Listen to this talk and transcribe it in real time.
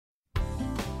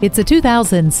It's a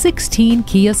 2016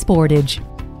 Kia Sportage.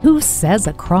 Who says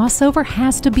a crossover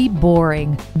has to be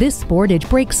boring? This Sportage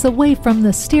breaks away from the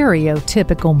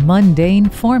stereotypical mundane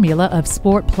formula of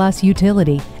Sport Plus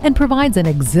utility and provides an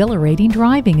exhilarating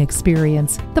driving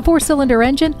experience. The 4-cylinder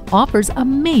engine offers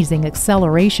amazing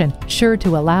acceleration, sure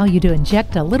to allow you to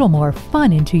inject a little more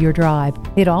fun into your drive.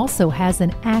 It also has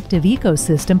an active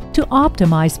ecosystem to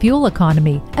optimize fuel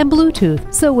economy and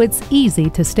Bluetooth, so it's easy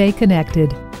to stay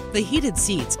connected. The heated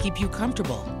seats keep you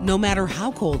comfortable, no matter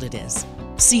how cold it is.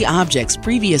 See objects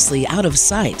previously out of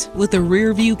sight with a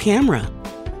rear-view camera.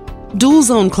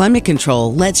 Dual-zone climate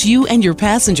control lets you and your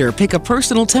passenger pick a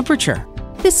personal temperature.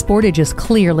 This Sportage is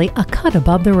clearly a cut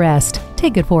above the rest.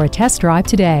 Take it for a test drive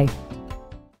today.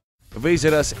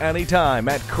 Visit us anytime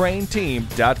at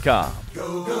crainteam.com.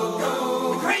 Go, go, go.